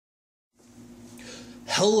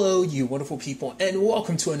Hello, you wonderful people, and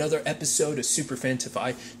welcome to another episode of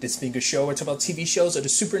Super-Fanta-Fi. This being a show where I talk about TV shows of the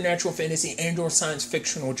supernatural, fantasy, and/or science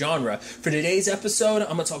fictional genre. For today's episode,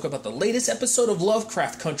 I'm going to talk about the latest episode of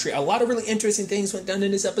Lovecraft Country. A lot of really interesting things went down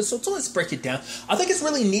in this episode, so let's break it down. I think it's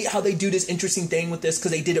really neat how they do this interesting thing with this,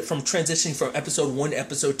 because they did it from transitioning from episode 1 to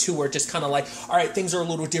episode 2, where it's just kind of like, alright, things are a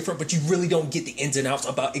little different, but you really don't get the ins and outs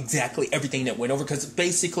about exactly everything that went over, because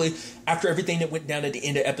basically, after everything that went down at the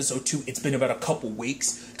end of episode 2, it's been about a couple weeks.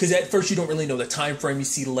 Because at first you don't really know the time frame. You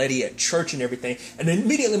see Letty at church and everything, and then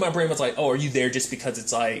immediately my brain was like, "Oh, are you there just because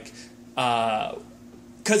it's like?"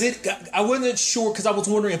 Because I wasn't sure, because I was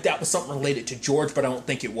wondering if that was something related to George, but I don't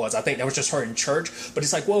think it was. I think that was just her in church. But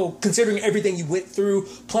it's like, well, considering everything you went through,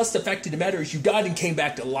 plus the fact of the matter is you died and came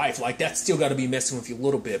back to life, like that's still got to be messing with you a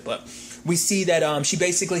little bit. But we see that she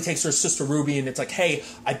basically takes her sister Ruby, and it's like, hey,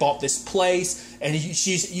 I bought this place, and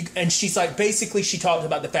she's like, basically she talked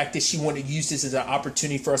about the fact that she wanted to use this as an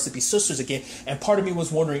opportunity for us to be sisters again. And part of me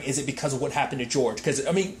was wondering, is it because of what happened to George? Because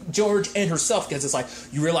I mean, George and herself, because it's like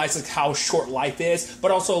you realize like how short life is,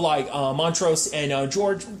 but also like Montrose and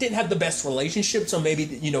George didn't have the best relationship, so maybe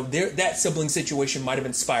that sibling situation might have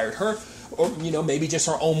inspired her, or maybe just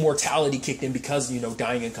her own mortality kicked in because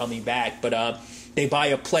dying and coming back. But they buy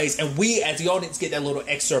a place, and we as the audience get that little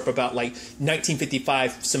excerpt about like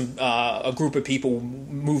 1955. A group of people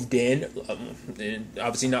moved in, and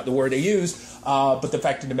obviously not the word they use, but the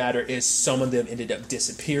fact of the matter is some of them ended up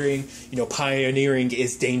disappearing. Pioneering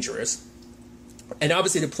is dangerous. And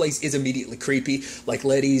obviously the place is immediately creepy. Like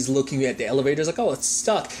Letty's looking at the elevator, like, oh, it's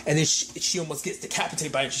stuck. And then she almost gets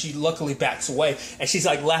decapitated by it. She luckily backs away. And she's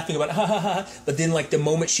like laughing about it, ha ha ha. But then like the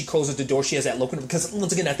moment she closes the door, she has that look. Because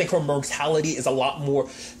once again, I think her mortality is a lot more.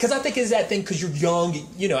 Because I think it's that thing because you're young,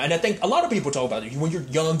 and I think a lot of people talk about it. When you're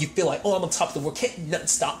young, you feel like, oh, I'm on top of the world. Can't nothing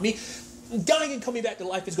stop me. Dying and coming back to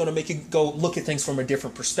life is going to make you go look at things from a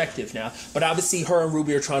different perspective now. But obviously her and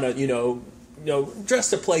Ruby are trying to,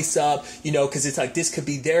 dress the place up, because it's like, this could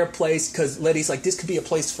be their place, because Letty's like, this could be a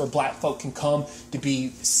place for black folk can come to be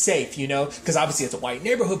safe, because obviously it's a white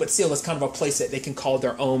neighborhood, but still it's kind of a place that they can call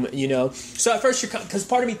their own, So at first because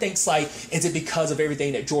part of me thinks like, is it because of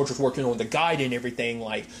everything that George was working on, the guide and everything,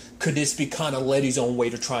 like, could this be kind of Letty's own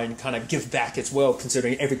way to try and kind of give back as well,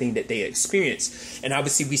 considering everything that they experienced? And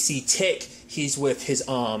obviously we see Tick, he's with his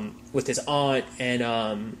aunt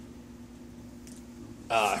and,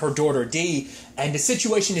 her daughter Dee, and the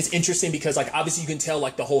situation is interesting because like obviously you can tell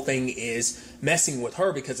like the whole thing is messing with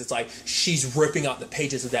her, because it's like she's ripping out the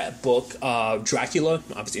pages of that book, Dracula.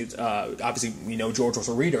 Obviously George was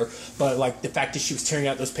a reader, but like the fact that she was tearing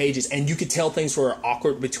out those pages, and you could tell things were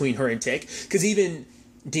awkward between her and Tick, because even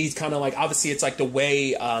Dee's kind of like, obviously it's like the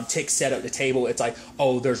way Tick set up the table, it's like,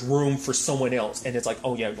 oh, there's room for someone else, and it's like,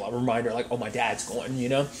 oh yeah, a reminder, like, oh, my dad's going,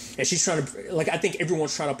 and she's trying to, like, I think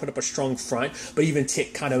everyone's trying to put up a strong front, but even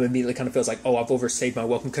Tick kind of immediately kind of feels like, oh, I've overstayed my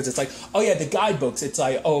welcome, because it's like, oh yeah, the guidebooks, it's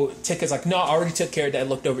like, oh, Tick is like, no, I already took care of that, I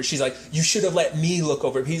looked over it. She's like, you should have let me look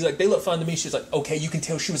over it. He's like, they look fine to me. She's like, okay. You can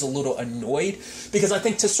tell she was a little annoyed, because I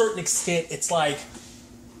think to a certain extent it's like,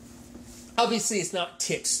 obviously, it's not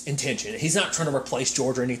Tick's intention. He's not trying to replace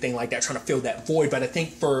George or anything like that, trying to fill that void. But I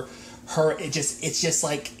think for her, it's just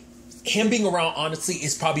like him being around, honestly,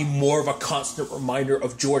 is probably more of a constant reminder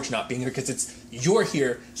of George not being here, because it's, you're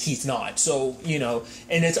here, he's not. So,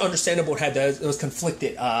 and it's understandable to have those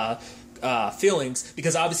conflicted feelings,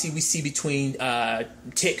 because obviously we see between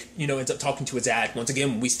Tick, ends up talking to his dad. Once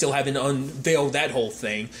again, we still haven't unveiled that whole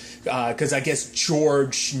thing, because I guess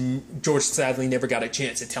George sadly never got a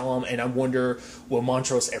chance to tell him, and I wonder, will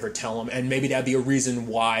Montrose ever tell him? And maybe that'd be a reason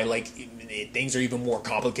why, like, things are even more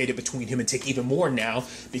complicated between him and Tick even more now,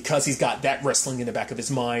 because he's got that wrestling in the back of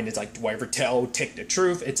his mind. It's like, do I ever tell Tick the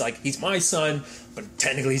truth? It's like, he's my son, but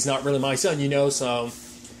technically he's not really my son, so...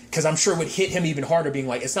 Because I'm sure it would hit him even harder, being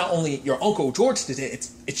like, it's not only your Uncle George did it,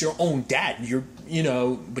 it's your own dad.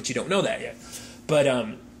 But you don't know that yet. But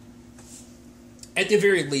at the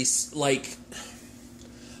very least, like,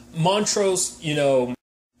 Montrose,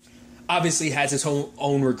 obviously has his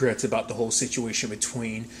own regrets about the whole situation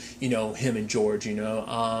between, him and George,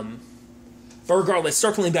 But regardless,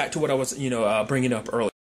 circling back to what I was, bringing up earlier.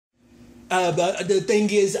 But the thing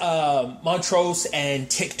is, Montrose and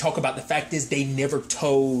Tick talk about the fact is they never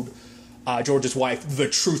told George's wife the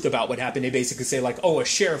truth about what happened. They basically say like, oh, a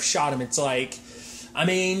sheriff shot him. It's like, I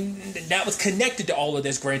mean, that was connected to all of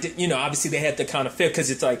this. Granted, obviously they had to kind of fit, because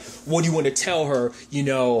it's like, what do you want to tell her?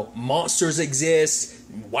 Monsters exist.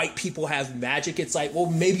 White people have magic. It's like, well,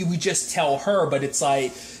 maybe we just tell her, but it's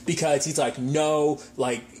like, because he's like, no,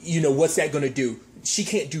 like, what's that going to do? she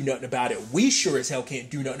can't do nothing about it. We sure as hell can't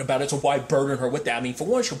do nothing about it, so why burden her with that? I mean, for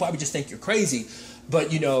one, she'll probably just think you're crazy.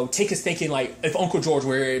 But, you know, Tick is thinking, like, if Uncle George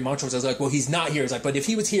were here, Montrose is like, well, he's not here. It's like, but if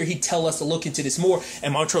he was here, he'd tell us to look into this more.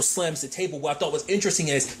 And Montrose slams the table. What I thought was interesting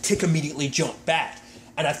is Tick immediately jumped back.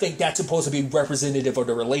 And I think that's supposed to be representative of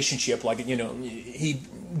the relationship. Like, you know, he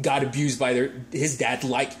got abused by his dad,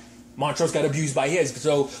 like Montrose got abused by his.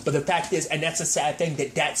 So, but the fact is, and that's a sad thing,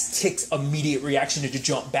 that's Tick's immediate reaction to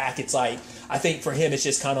jump back. It's like, I think for him, it's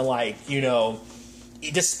just kind of like, you know,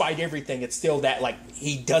 despite everything, it's still that, like,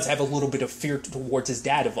 he does have a little bit of fear towards his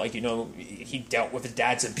dad of, like, you know, he dealt with his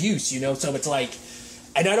dad's abuse, you know, so it's like,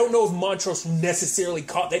 and I don't know if Montrose necessarily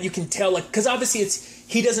caught that. You can tell, like, because obviously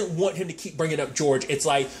he doesn't want him to keep bringing up George. It's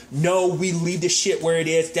like, no, we leave the shit where it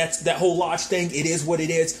is. That's that whole Lodge thing. It is what it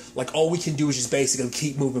is. Like, all we can do is just basically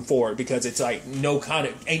keep moving forward, because it's like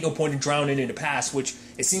ain't no point in drowning in the past, which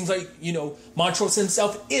it seems like, you know, Montrose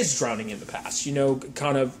himself is drowning in the past, you know,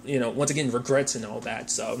 kind of, you know, once again, regrets and all that.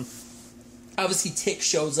 So obviously Tick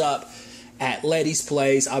shows up at Letty's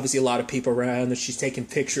place. Obviously a lot of people around, and she's taking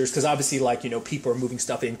pictures, because obviously, like, you know, people are moving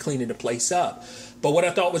stuff in, cleaning the place up. But what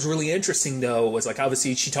I thought was really interesting, though, was, like,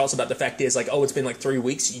 obviously she talks about the fact is, like, oh, it's been like 3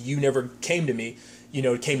 weeks, you never came to me, you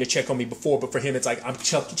know, came to check on me before. But for him, it's like, I'm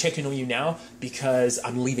checking on you now because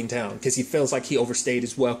I'm leaving town, because he feels like he overstayed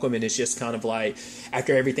his welcome. And it's just kind of like,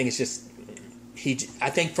 after everything, it's just, I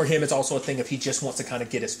think for him, it's also a thing of he just wants to kind of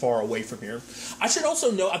get as far away from here. I should also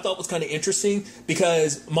note, I thought was kind of interesting,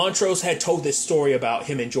 because Montrose had told this story about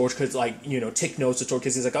him and George, because, like, you know, Tick knows the story,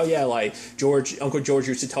 because he's like, oh yeah, like, Uncle George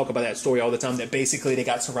used to talk about that story all the time, that basically they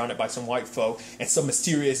got surrounded by some white folk, and some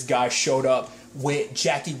mysterious guy showed up with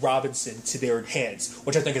Jackie Robinson to their heads,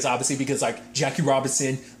 which I think is obviously because, like, Jackie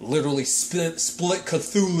Robinson literally split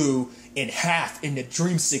Cthulhu in half in the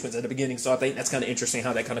dream sequence at the beginning. So I think that's kind of interesting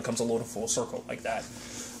how that kind of comes a little full circle like that.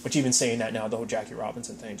 Which, even saying that now, the whole Jackie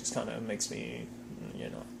Robinson thing just kind of makes me, you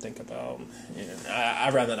know, think about, you know,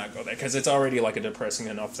 I'd rather not go there, because it's already like a depressing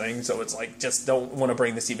enough thing. So it's like, just don't want to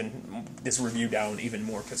bring this review down even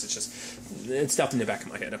more, because it's stuff in the back of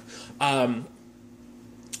my head.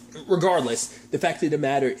 Regardless, the fact of the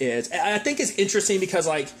matter is, I think it's interesting because,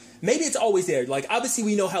 like, maybe it's always there. Like, obviously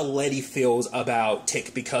we know how Letty feels about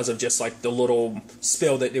Tick because of just, like, the little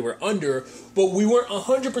spell that they were under, but we weren't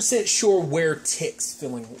 100% sure where Tick's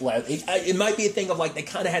feeling led. It might be a thing of, like, they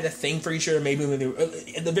kind of had a thing for each other, maybe when they were,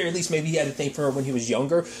 at the very least, maybe he had a thing for her when he was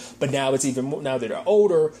younger, but now it's even more, now that they're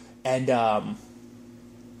older, and,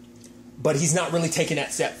 but he's not really taking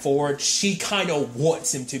that step forward. She kind of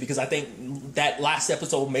wants him to, because I think that last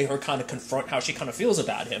episode made her kind of confront how she kind of feels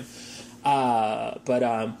about him. But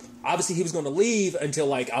obviously he was going to leave until,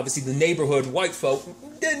 like, obviously the neighborhood white folk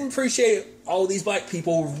didn't appreciate all these black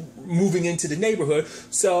people moving into the neighborhood.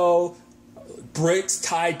 So bricks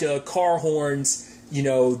tied to car horns, you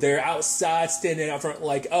know, they're outside standing out front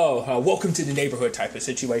like, oh, welcome to the neighborhood type of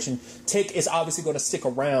situation. Tick is obviously going to stick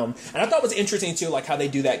around. And I thought it was interesting, too, like, how they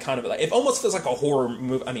do that kind of, like, it almost feels like a horror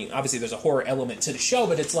movie. I mean, obviously there's a horror element to the show,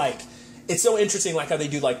 but it's like, it's so interesting, like, how they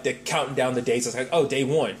do, like, the counting down the days. It's like, oh, day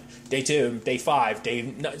 1, day 2, day 5, day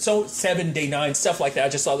 9, so 7, day 9, stuff like that. I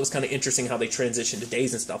just thought it was kind of interesting how they transition to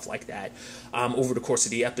days and stuff like that over the course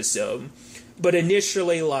of the episode. But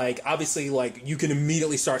initially, like, obviously, like, you can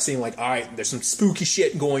immediately start seeing, like, all right, there's some spooky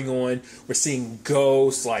shit going on. We're seeing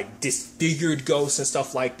ghosts, like, disfigured ghosts and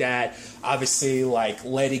stuff like that. Obviously, like,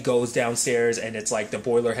 Letty goes downstairs, and it's like the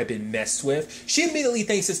boiler had been messed with. She immediately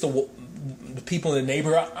thinks it's the people in the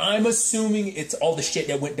neighborhood. I'm assuming it's all the shit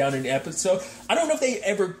that went down in the episode. I don't know if they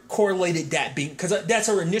ever correlated that being, because that's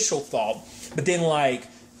her initial thought. But then, like,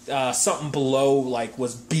 something below, like,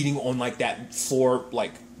 was beating on, like, that floor,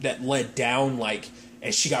 like, that led down, like,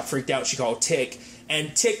 and she got freaked out. She called Tick,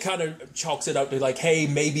 and Tick kind of chalks it up to, like, hey,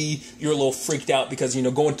 maybe you're a little freaked out because, you know,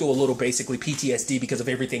 going through a little basically PTSD because of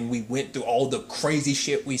everything we went through, all the crazy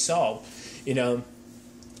shit we saw, you know.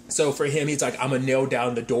 So for him, he's like, I'm gonna nail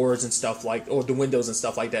down the doors and stuff like, or the windows and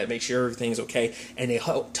stuff like that, make sure everything's okay. And they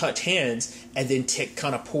touch hands, and then Tick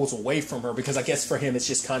kind of pulls away from her, because I guess for him it's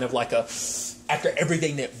just kind of like a, after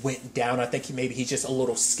everything that went down, I think he's just a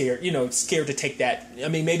little scared, you know, scared to take that. I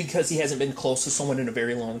mean, maybe because he hasn't been close to someone in a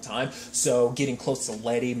very long time, so getting close to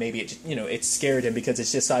Letty, maybe it just, you know, it scared him, because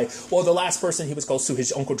it's just like, well, the last person he was close to,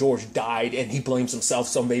 his Uncle George, died, and he blames himself,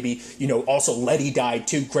 so maybe, you know, also Letty died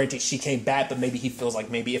too. Granted, she came back, but maybe he feels like,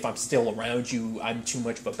 maybe if I'm still around you, I'm too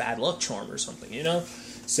much of a bad luck charm or something, you know?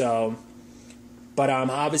 So, but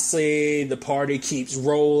obviously the party keeps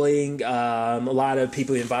rolling. A lot of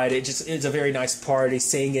people invited. It's a very nice party,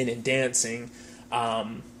 singing and dancing.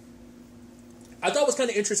 I thought was kind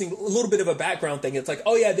of interesting, a little bit of a background thing. It's like,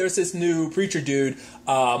 oh yeah, there's this new preacher dude,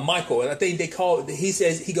 Michael, and I think he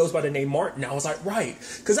says he goes by the name Martin. I was like, right,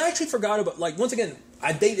 because I actually forgot about, like, once again,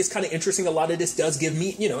 I think it's kind of interesting. A lot of this does give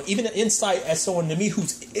me, even an insight as someone to me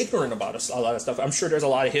who's ignorant about a lot of stuff. I'm sure there's a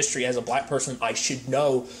lot of history as a black person I should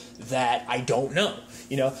know that I don't know.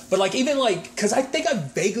 But like, even like, because I think I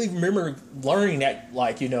vaguely remember learning that,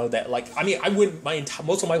 like, that, like, I mean, I wouldn't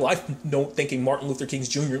most of my life thinking Martin Luther King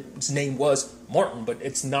Jr.'s name was Martin, but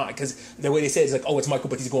it's not, because the way they say it is like, oh, it's Michael,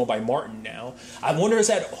 but he's going by Martin now. I wonder, is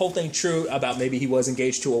that whole thing true about maybe he was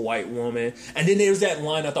engaged to a white woman? And then there's that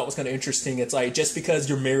line I thought was kind of interesting. It's like, just because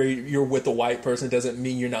you're married, you're with a white person, doesn't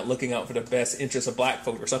mean you're not looking out for the best interests of black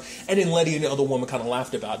folk or something. And then Letty and the other woman kind of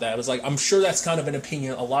laughed about that. I was like, I'm sure that's kind of an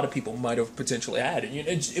opinion a lot of people might have potentially had. And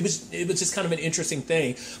it was just kind of an interesting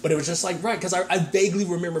thing, but it was just like, right, because I vaguely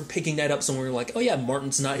remember picking that up somewhere, like, oh yeah,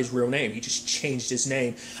 Martin's not his real name, he just changed his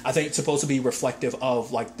name. I think it's supposed to be reflective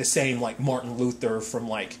of, like, the same, like, Martin Luther from,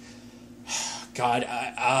 like, God,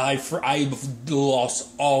 I've lost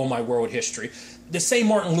all my world history. The same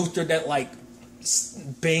Martin Luther that, like,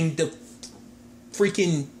 banged the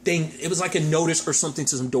freaking thing, it was like a notice or something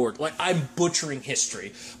to some door. Like, I'm butchering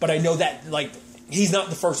history, but I know that, like, he's not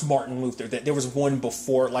the first Martin Luther. That there was one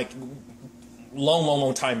before, like,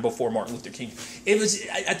 long time before Martin Luther King. It was,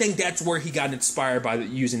 I think that's where he got inspired by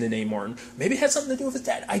using the name Martin. Maybe it had something to do with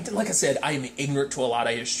that. Like I said, I am ignorant to a lot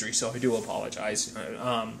of history, so I do apologize.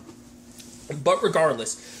 But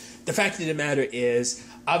regardless, the fact of the matter is,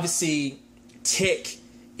 obviously, Tick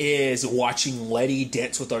is watching Letty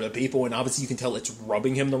dance with other people, and obviously you can tell it's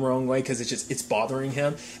rubbing him the wrong way because it's bothering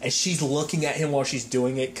him, and she's looking at him while she's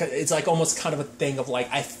doing it. It's like almost kind of a thing of, like,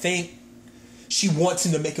 I think she wants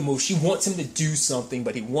him to make a move. She wants him to do something,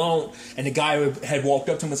 but he won't. And the guy had walked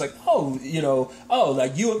up to him and was like,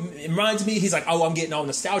 like, it reminds me, he's like, oh, I'm getting all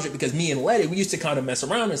nostalgic because me and Letty, we used to kind of mess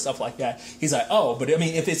around and stuff like that. He's like, oh, but I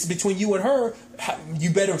mean, if it's between you and her,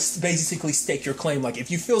 you better basically stake your claim. Like, if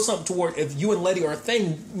you feel something toward, if you and Letty are a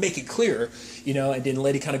thing, make it clear, and then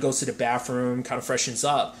Letty kind of goes to the bathroom, kind of freshens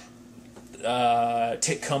up.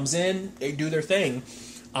 Tick comes in, they do their thing.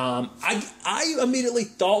 I immediately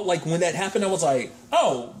thought, like, when that happened, I was like,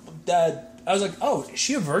 oh, is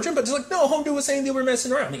she a virgin? But it's like, no, homie was saying they were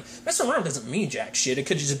messing around. I mean, messing around doesn't mean jack shit. It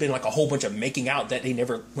could have just been like a whole bunch of making out that they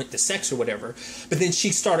never went to sex or whatever. But then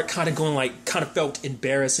she started kind of going, like, kind of felt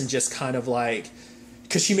embarrassed and just kind of like,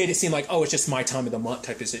 because she made it seem like, oh, it's just my time of the month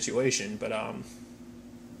type of situation. But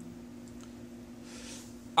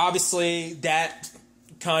obviously that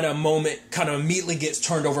kind of moment kind of immediately gets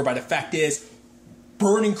turned over by the fact is,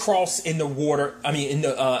 burning cross in the water,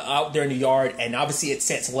 out there in the yard, and obviously it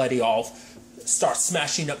sets Letty off, starts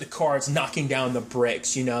smashing up the cars, knocking down the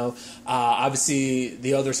bricks, obviously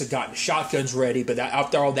the others had gotten shotguns ready, but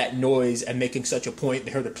after all that noise and making such a point,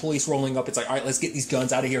 they heard the police rolling up. It's like, all right, let's get these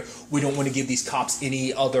guns out of here. We don't want to give these cops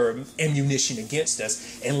any other ammunition against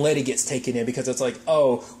us. And Letty gets taken in because it's like,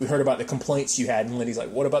 oh, we heard about the complaints you had. And Letty's like,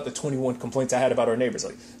 what about the 21 complaints I had about our neighbors?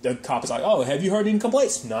 Like, the cop is like, oh, have you heard any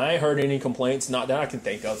complaints? No, I ain't heard any complaints, not that I can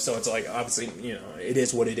think of. So it's like, obviously, it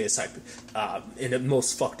is what it is, type, in the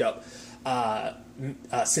most fucked up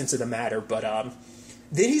sense of the matter. But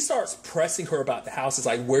then he starts pressing her about the house. It's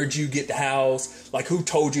like, where'd you get the house? Like, who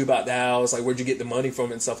told you about the house? Like, where'd you get the money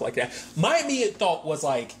from and stuff like that? My immediate thought was,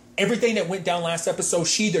 like, everything that went down last episode,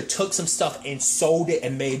 she either took some stuff and sold it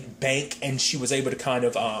and made bank, and she was able to kind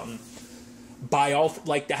of buy off,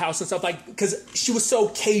 like, the house and stuff, like, because she was so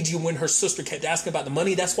cagey when her sister kept asking about the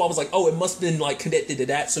money. That's why I was like, oh, it must have been, like, connected to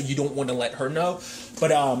that, so you don't want to let her know.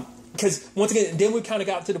 But because once again, then we kind of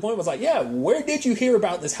got to the point, was like, yeah, where did you hear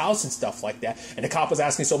about this house and stuff like that? And the cop was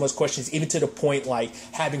asking so much questions, even to the point, like,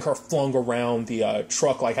 having her flung around the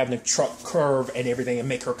truck, like having the truck curve and everything, and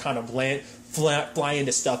make her kind of fly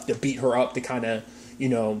into stuff to beat her up to kind of,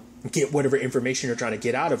 get whatever information you're trying to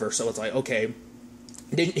get out of her. So it's like, okay.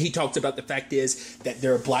 Then he talks about the fact is that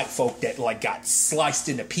there are black folk that, like, got sliced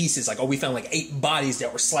into pieces. Like, oh, we found like 8 bodies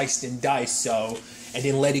that were sliced and diced. So, and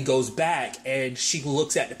then Letty goes back and she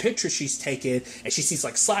looks at the picture she's taken and she sees,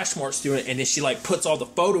 like, slash marks through it. And then she, like, puts all the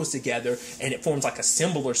photos together and it forms like a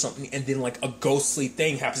symbol or something. And then, like, a ghostly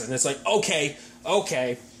thing happens. And it's like, okay.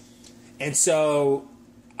 And so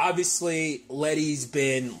obviously Letty's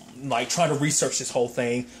been, like, trying to research this whole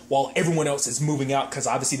thing while everyone else is moving out, because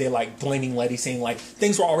obviously they're, like, blaming Letty, saying, like,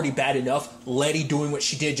 things were already bad enough. Letty doing what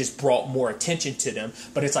she did just brought more attention to them.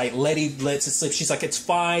 But it's like Letty lets it slip. She's like, it's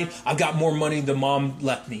fine, I've got more money than mom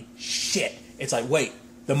left me. Shit. It's like, wait,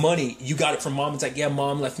 the money, you got it from mom? It's like, yeah,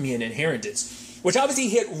 mom left me an inheritance. Which obviously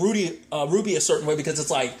hit Ruby a certain way, because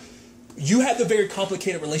it's like, you had the very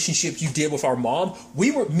complicated relationship you did with our mom.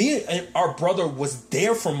 Me and our brother was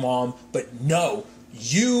there for mom, but no.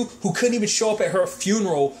 You, who couldn't even show up at her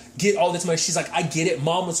funeral, get all this money. She's like, I get it.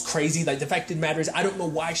 Mom was crazy. Like, the fact of the matter is, I don't know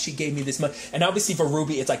why she gave me this money. And obviously for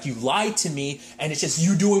Ruby, it's like, you lied to me, and it's just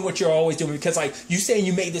you doing what you're always doing. Because, like, you saying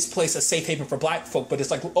you made this place a safe haven for black folk, but it's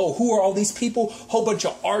like, oh, who are all these people? Whole bunch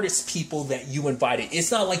of artist people that you invited.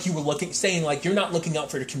 It's not like you were saying, like, you're not looking out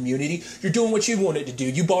for the community. You're doing what you wanted to do.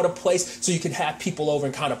 You bought a place so you could have people over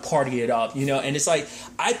and kind of party it up, you know? And it's like,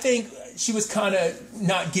 I think she was kind of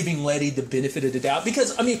not giving Letty the benefit of the doubt,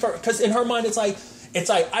 because because in her mind it's like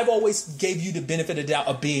I've always gave you the benefit of the doubt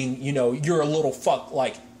of being, you know, you're a little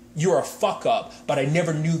you're a fuck up, but I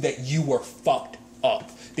never knew that you were fucked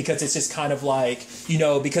up, because it's just kind of like, you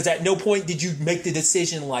know, because at no point did you make the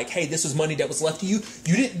decision like, hey, this was money that was left to you.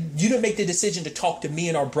 You didn't make the decision to talk to me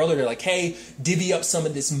and our brother to like, hey, divvy up some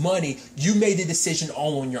of this money. You made the decision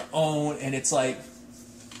all on your own, and it's like,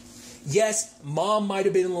 yes, mom might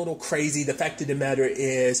have been a little crazy. The fact of the matter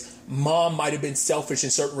is, mom might have been selfish in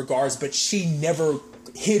certain regards, but she never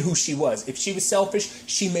hid who she was. If she was selfish,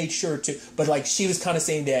 she made sure to. But like, she was kind of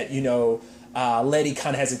saying that, you know, Letty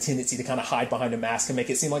kind of has a tendency to kind of hide behind a mask and make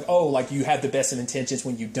it seem like, oh, like you have the best of intentions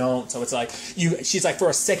when you don't. So it's like, she's like, for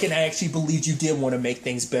a second, I actually believed you did want to make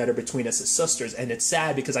things better between us as sisters. And it's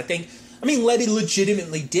sad because Letty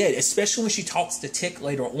legitimately did, especially when she talks to Tick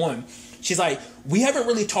later on. She's like, we haven't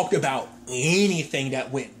really talked about anything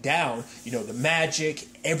that went down. You know, the magic,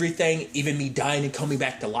 everything, even me dying and coming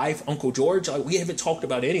back to life, Uncle George. Like, we haven't talked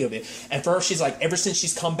about any of it. And for her, she's like, ever since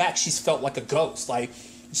she's come back, she's felt like a ghost. Like,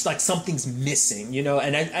 it's like something's missing, you know?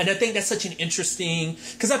 And I think that's such an interesting,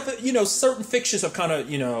 because you know, certain fictions have kind of,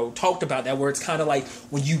 you know, talked about that, where it's kind of like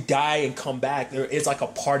when you die and come back, there is like a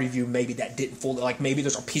part of you maybe that didn't fully, like maybe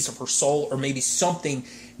there's a piece of her soul, or maybe something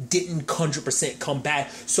didn't 100% come back.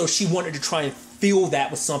 So she wanted to try and feel that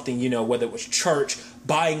with something, you know, whether it was church,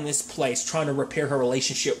 buying this place, trying to repair her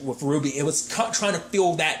relationship with Ruby. It was trying to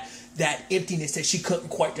feel that emptiness that she couldn't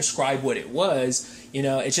quite describe what it was. You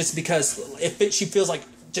know, it's just because she feels like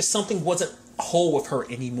just something wasn't whole with her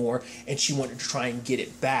anymore, and she wanted to try and get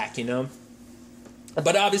it back, you know.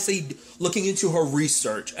 But obviously, looking into her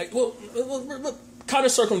research, kind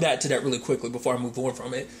of circling back to that really quickly before I move on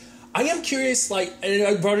from it, I am curious, like, and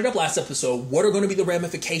I brought it up last episode, what are going to be the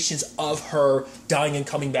ramifications of her dying and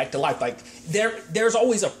coming back to life? Like, there's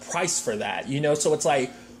always a price for that, you know? So it's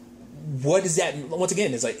like, what is that? Once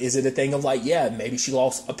again, is it a thing of like, yeah, maybe she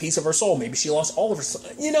lost a piece of her soul, maybe she lost all of her soul,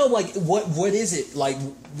 you know, like, what is it? Like,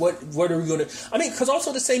 what are we going to, because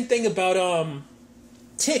also the same thing about,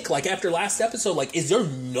 Tick, like after last episode, like, is there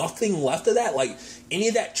nothing left of that? Like, any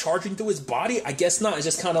of that charging through his body? I guess not. It's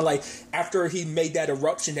just kind of like after he made that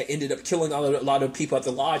eruption that ended up killing a lot of people at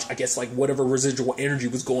the lodge, I guess like whatever residual energy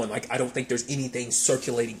was going, like, I don't think there's anything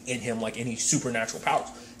circulating in him, like any supernatural powers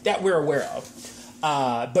that we're aware of.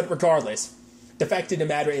 But regardless, the fact of the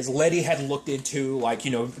matter is, Letty had looked into, like,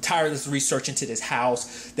 you know, tireless research into this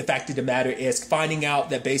house. The fact of the matter is, finding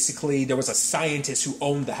out that basically there was a scientist who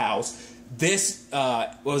owned the house. This,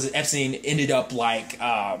 Epstein ended up, like,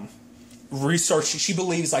 research. She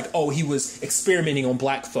believes, like, oh, he was experimenting on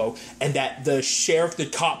black folk, and that the sheriff, the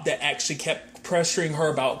cop that actually kept pressuring her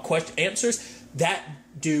about answers, that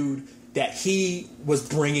dude, that he was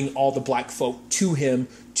bringing all the black folk to him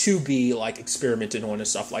to be, like, experimented on and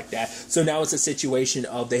stuff like that. So now it's a situation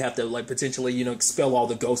of they have to, like, potentially, you know, expel all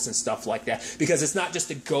the ghosts and stuff like that, because it's not just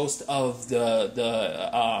the ghost of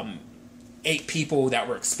the 8 people that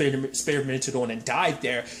were experimented on and died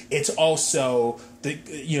there. It's also the,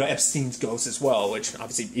 you know, Epstein's ghost as well, which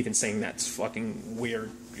obviously even saying that's fucking weird,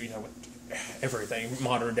 you know, with everything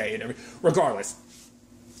modern day and everything. Regardless,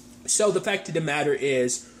 so the fact of the matter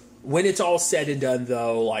is, when it's all said and done,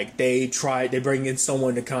 though, like, they bring in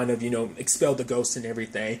someone to kind of, you know, expel the ghosts and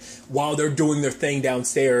everything. While they're doing their thing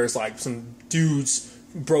downstairs, like, some dudes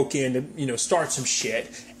broke in to, you know, start some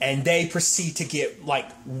shit, and they proceed to get, like,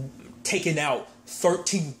 taken out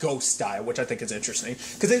 13 ghost style, which I think is interesting,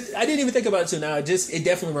 because I didn't even think about it until now. It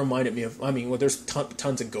definitely reminded me of, there's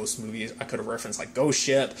tons of ghost movies I could have referenced, like Ghost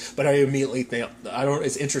Ship, but I immediately think,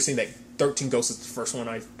 it's interesting that 13 Ghosts is the first one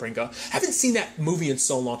I bring up. I haven't seen that movie in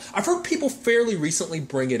so long. I've heard people fairly recently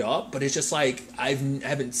bring it up, but it's just like, I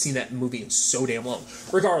haven't seen that movie in so damn long.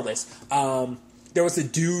 Regardless, there was a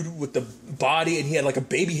dude with the body, and he had like a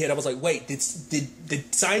baby head. I was like, wait, did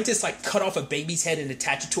scientists like cut off a baby's head and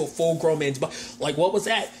attach it to a full-grown man's body? Like, what was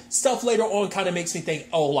that? Stuff later on kind of makes me think,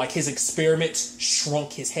 oh, like his experiments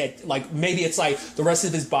shrunk his head. Like, maybe it's like the rest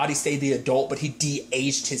of his body stayed the adult, but he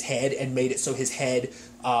de-aged his head and made it so his head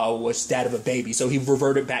was that of a baby. So he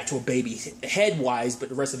reverted back to a baby head-wise, but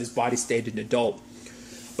the rest of his body stayed an adult.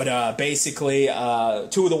 But basically, two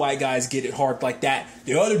of the white guys get it hard like that.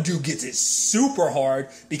 The other dude gets it super hard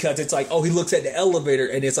because it's like, oh, he looks at the elevator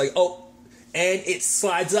and it's like, oh, and it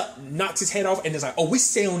slides up, knocks his head off, and it's like, oh, we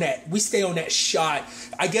stay on that shot.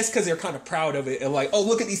 I guess because they're kind of proud of it. And like, oh,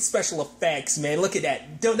 look at these special effects, man. Look at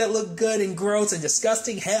that. Don't that look good and gross and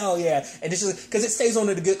disgusting? Hell yeah. And it's just because it stays on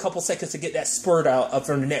it a good couple seconds to get that spurt out up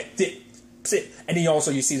from the neck. And then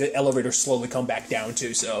you see the elevator slowly come back down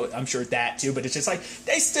too. So I'm sure that too. But it's just like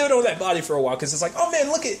they stood on that body for a while because it's like, oh man,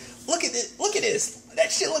 look at this.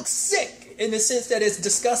 That shit looks sick. In the sense that it's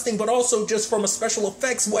disgusting, but also just from a special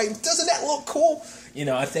effects way, doesn't that look cool? You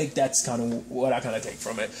know, I think that's kind of what I kind of take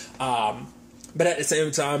from it. But at the same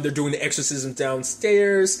time, they're doing the exorcism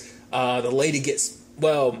downstairs. The lady gets,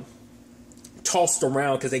 tossed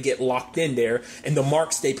around because they get locked in there, and the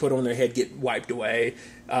marks they put on their head get wiped away.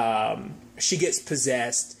 She gets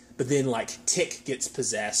possessed, but then, like, Tick gets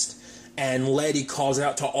possessed. And Letty calls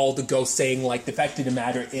out to all the ghosts saying, like, the fact of the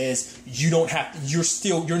matter is, you're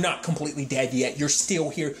not completely dead yet. You're still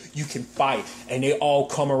here. You can fight. And they all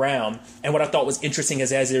come around. And what I thought was interesting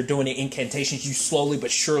is as they're doing the incantations, you slowly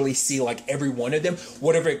but surely see, like, every one of them,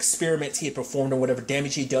 whatever experiments he had performed or whatever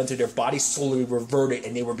damage he had done to their body slowly reverted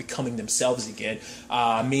and they were becoming themselves again.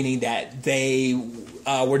 Meaning that they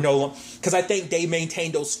were no longer... Because I think they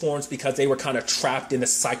maintained those forms because they were kind of trapped in a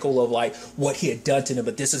cycle of, like, what he had done to them.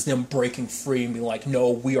 But this is them breaking free and being like, no,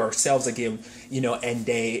 we are ourselves again, you know, and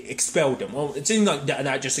they expelled him. Well, it seems like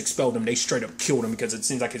not just expelled him, they straight up killed him because it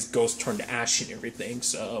seems like his ghost turned to ash and everything.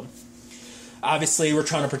 So obviously we're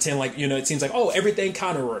trying to pretend like, you know, it seems like, oh, everything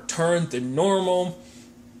kind of returned to normal.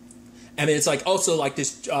 I mean, it's like also like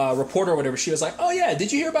this reporter or whatever, she was like, oh yeah,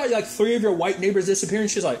 did you hear about like 3 of your white neighbors disappearing?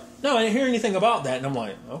 She's like, no, I didn't hear anything about that. And I'm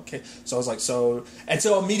like, okay. So I was like, so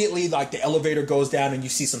immediately like the elevator goes down and you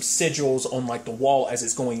see some sigils on like the wall as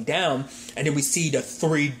it's going down. And then we see the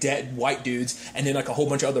 3 dead white dudes and then like a whole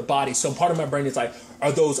bunch of other bodies. So part of my brain is like,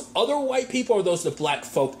 are those other white people or are those the black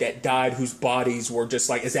folk that died whose bodies were just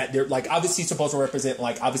like, is that they're like obviously supposed to represent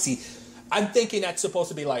like, obviously I'm thinking that's supposed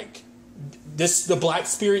to be like, the black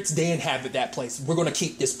spirits, they inhabit that place. We're going to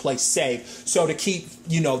keep this place safe. So to keep,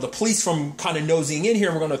 you know, the police from kind of nosing in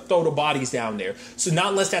here, we're going to throw the bodies down there. So not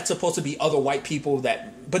unless that's supposed to be other white people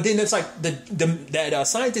that... But then it's like that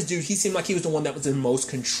scientist dude, he seemed like he was the one that was in most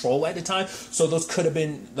control at the time. So those could have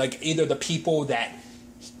been like either the people that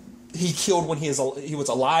he killed when he was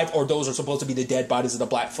alive, or those are supposed to be the dead bodies of the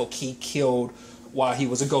black folk he killed while he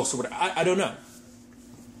was a ghost or whatever. I don't know.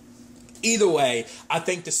 Either way, I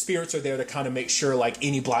think the spirits are there to kind of make sure like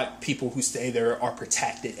any black people who stay there are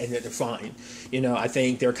protected and that they're fine. You know, I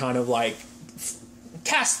think they're kind of like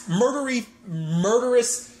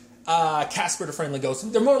murderous Casper the Friendly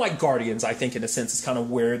Ghost. They're more like guardians, I think, in a sense. It's kind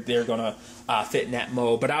of where they're going to fit in that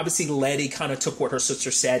mode. But obviously Letty kind of took what her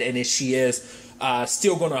sister said, and she is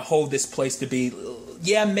still going to hold this place to be...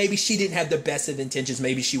 Yeah, maybe she didn't have the best of intentions.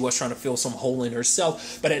 Maybe she was trying to fill some hole in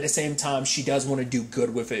herself. But at the same time, she does want to do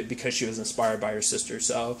good with it because she was inspired by her sister.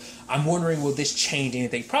 So I'm wondering, will this change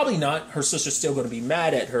anything? Probably not. Her sister's still going to be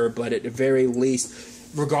mad at her. But at the very least,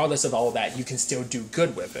 regardless of all that, you can still do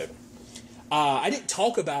good with it. I didn't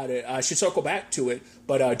talk about it. I should circle back to it.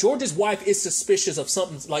 But George's wife is suspicious of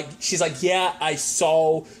something. Like, she's like, yeah, I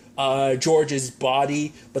saw... George's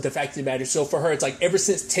body, but the fact of the matter, so for her, it's like ever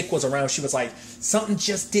since Tick was around, she was like, something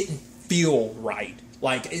just didn't feel right.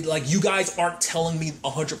 Like you guys aren't telling me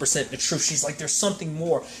 100% the truth. She's like, there's something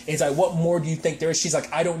more. And it's like, what more do you think there is? She's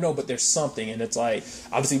like, I don't know, but there's something. And it's like,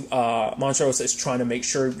 obviously, Montrose is trying to make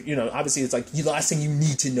sure, you know, obviously it's like the last thing you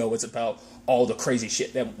need to know is about all the crazy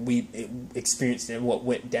shit that we experienced and what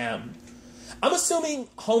went down. I'm assuming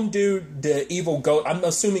Home Dude, the evil goat, I'm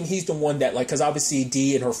assuming he's the one that, like, because obviously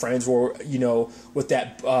Dee and her friends were, you know, with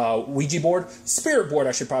that Ouija board. Spirit board,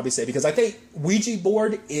 I should probably say, because I think Ouija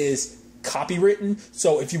board is copywritten.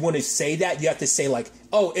 So if you want to say that, you have to say, like,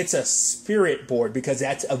 oh, it's a spirit board, because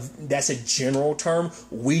that's a general term.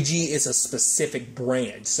 Ouija is a specific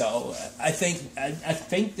brand. So I think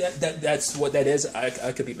that's what that is.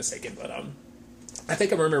 I could be mistaken, but I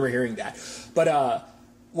think I remember hearing that. But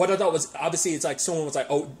what I thought was, obviously, it's like someone was like,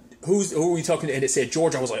 oh, who are we talking to? And it said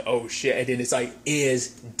George. I was like, oh, shit. And then it's like, is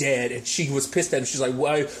dead. And she was pissed at him. She's like,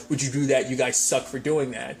 why would you do that? You guys suck for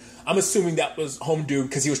doing that. I'm assuming that was Home Dude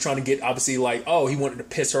because he was trying to get, obviously, like, oh, he wanted to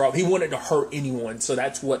piss her off. He wanted to hurt anyone. So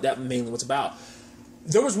that's what that mainly was about.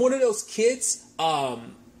 There was one of those kids, the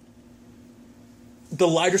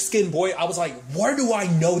lighter-skinned boy. I was like, where do I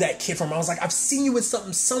know that kid from? I was like, I've seen you in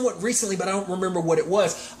something somewhat recently, but I don't remember what it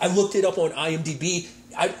was. I looked it up on IMDb.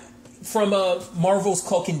 from Marvel's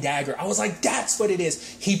Cloak and Dagger. I was like, that's what it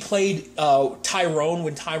is. He played Tyrone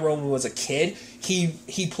when Tyrone was a kid.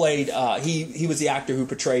 He played he was the actor who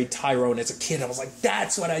portrayed Tyrone as a kid. I was like,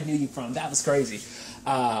 that's what I knew you from. That was crazy.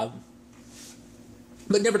 But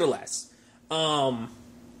nevertheless,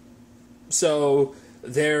 so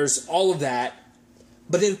there's all of that.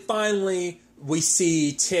 But then finally we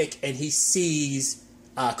see Tick, and he sees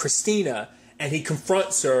Christina. And he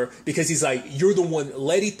confronts her because he's like, you're the one.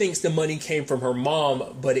 Letty thinks the money came from her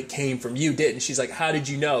mom, but it came from you, didn't? She's like, how did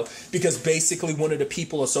you know? Because basically one of the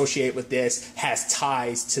people associated with this has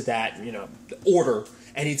ties to that, order.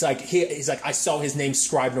 And he's like, I saw his name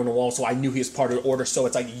scribed on the wall, so I knew he was part of the order. So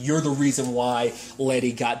it's like, you're the reason why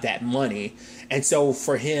Letty got that money. And so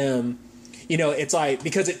for him, it's like,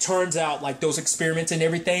 because it turns out like those experiments and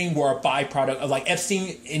everything were a byproduct of like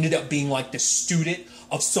Epstein ended up being like the student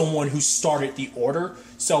of someone who started the order.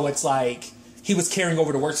 So it's like he was carrying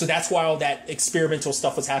over the work. So that's why all that experimental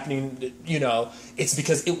stuff was happening. It's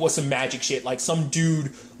because it was some magic shit. Like some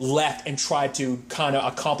dude left and tried to kind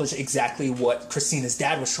of accomplish exactly what Christina's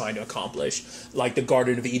dad was trying to accomplish, like the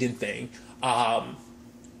Garden of Eden thing. But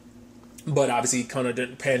obviously kind of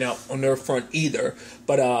didn't pan out on their front either.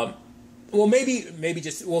 But, maybe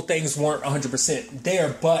things weren't 100%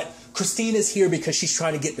 there, but Christina's here because she's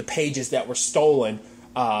trying to get the pages that were stolen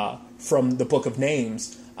from the Book of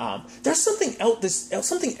Names. There's something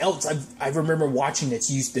else I remember watching that's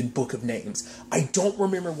used in Book of Names. I don't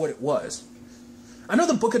remember what it was. I know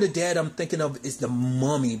the Book of the Dead I'm thinking of is the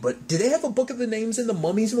Mummy, but did they have a Book of the Names in the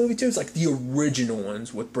Mummies movie too? It's like the original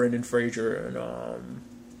ones with Brendan Fraser and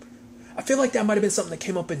I feel like that might have been something that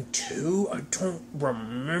came up in 2. I don't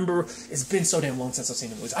remember. It's been so damn long since I've seen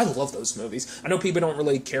the movies. I love those movies. I know people don't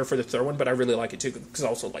really care for the third one, but I really like it too because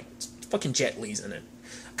also like fucking Jet Li's in it.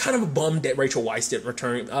 Kind of bummed that Rachel Weisz didn't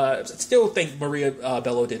return. I still think Maria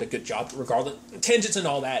Bello did a good job regardless. Tangents and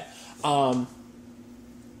all that. God,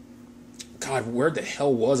 where the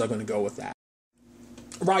hell was I going to go with that?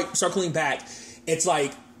 Right, circling back, it's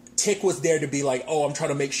like Tick was there to be like, oh, I'm trying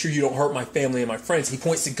to make sure you don't hurt my family and my friends. He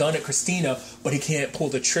points the gun at Christina, but he can't pull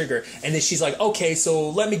the trigger. And then she's like, okay, so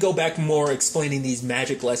let me go back more explaining these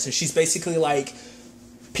magic lessons. She's basically like,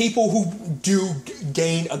 people who do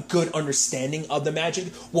gain a good understanding of the magic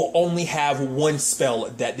will only have one spell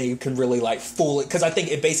that they can really like fully, because I think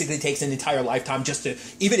it basically takes an entire lifetime just to,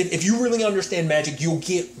 even if you really understand magic, you'll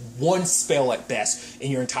get one spell at best in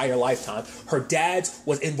your entire lifetime. Her dad's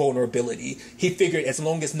was invulnerability. He figured as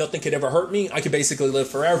long as nothing could ever hurt me, I could basically live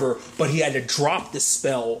forever, but he had to drop the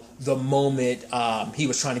spell the moment he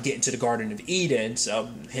was trying to get into the Garden of Eden, so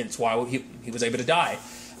hence why he was able to die.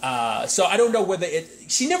 So I don't know whether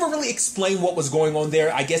she never really explained what was going on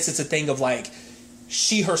there. I guess it's a thing of like,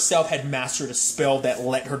 she herself had mastered a spell that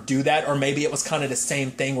let her do that, or maybe it was kind of the same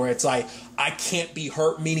thing where it's like, I can't be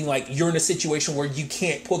hurt, meaning like you're in a situation where you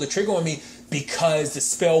can't pull the trigger on me because the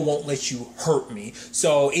spell won't let you hurt me.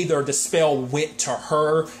 So either the spell went to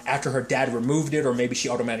her after her dad removed it, or maybe she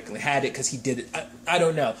automatically had it because he did it. I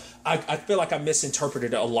don't know. I feel like I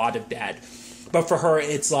misinterpreted a lot of that. But for her,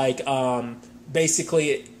 it's like,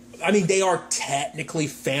 basically, I mean, they are technically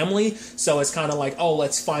family, so it's kind of like, oh,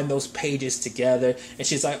 let's find those pages together. And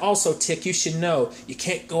she's like, also, Tick, you should know, you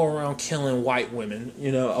can't go around killing white women,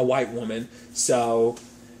 a white woman. So,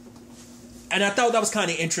 and I thought that was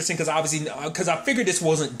kind of interesting because I figured this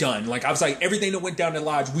wasn't done. Like, I was like, everything that went down the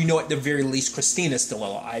lodge, we know at the very least Christina's still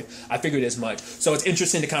alive. I figured as much. So it's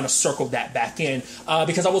interesting to kind of circle that back in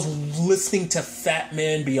because I was listening to Fat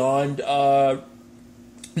Man Beyond,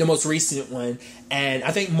 the most recent one, and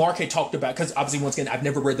I think Mark had talked about, because obviously once again I've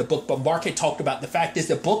never read the book, but Mark had talked about the fact is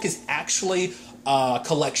the book is actually a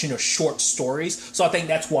collection of short stories. So I think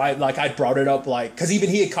that's why like I brought it up, like because even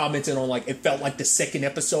he had commented on like it felt like the second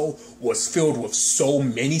episode was filled with so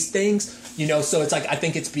many things, so it's like I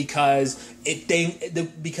think it's because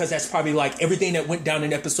because that's probably like everything that went down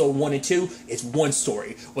in episode 1 and 2 is one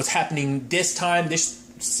story. What's happening this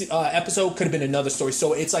episode could have been another story.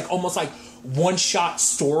 So it's like almost like one-shot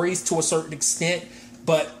stories to a certain extent,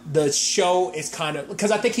 but the show is kind of, because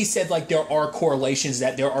I think he said like there are correlations,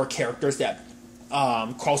 that there are characters that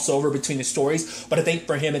cross over between the stories, but I think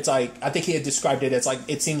for him it's like, I think he had described it as like,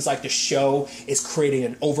 it seems like the show is creating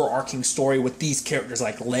an overarching story with these characters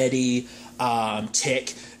like Letty,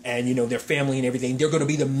 Tick, and their family and everything. They're going to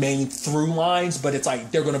be the main through lines, but it's like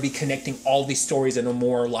they're going to be connecting all these stories in a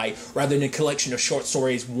more like, rather than a collection of short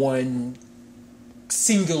stories, one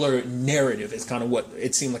singular narrative is kind of what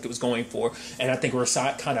it seemed like it was going for. And I think we're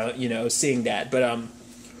kind of seeing that. But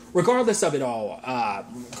regardless of it all,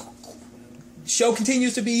 show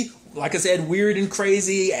continues to be, like I said, weird and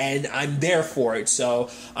crazy, and I'm there for it. So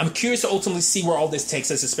I'm curious to ultimately see where all this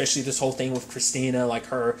takes us, especially this whole thing with Christina, like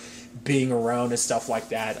her being around and stuff like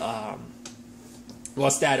that.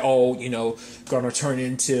 What's that all, going to turn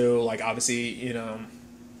into, like, obviously,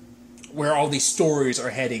 where all these stories are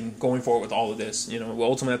heading going forward with all of this. We'll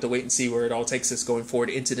ultimately have to wait and see where it all takes us going forward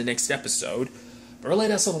into the next episode. But really,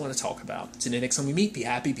 that's all I want to talk about. Until the next time we meet, be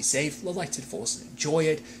happy, be safe, live life to the fullest, and enjoy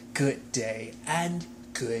it. Good day, and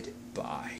goodbye.